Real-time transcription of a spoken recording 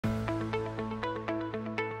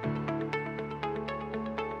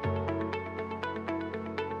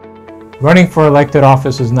Running for elected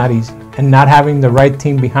office is not easy, and not having the right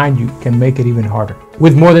team behind you can make it even harder.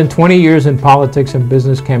 With more than 20 years in politics and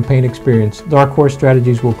business campaign experience, Dark Horse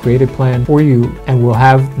Strategies will create a plan for you and will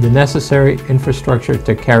have the necessary infrastructure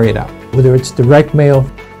to carry it out. Whether it's direct mail,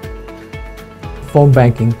 phone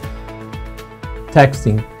banking,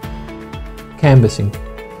 texting, canvassing,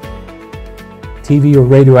 TV or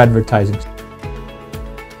radio advertising,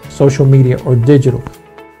 social media or digital,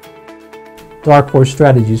 Dark Horse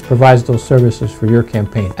Strategies provides those services for your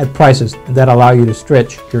campaign at prices that allow you to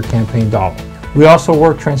stretch your campaign dollar. We also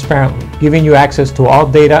work transparently, giving you access to all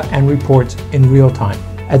data and reports in real time.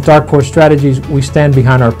 At Dark Horse Strategies, we stand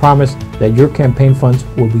behind our promise that your campaign funds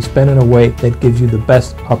will be spent in a way that gives you the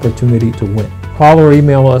best opportunity to win. Call or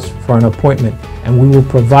email us for an appointment, and we will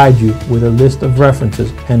provide you with a list of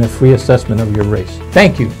references and a free assessment of your race.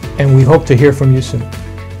 Thank you, and we hope to hear from you soon.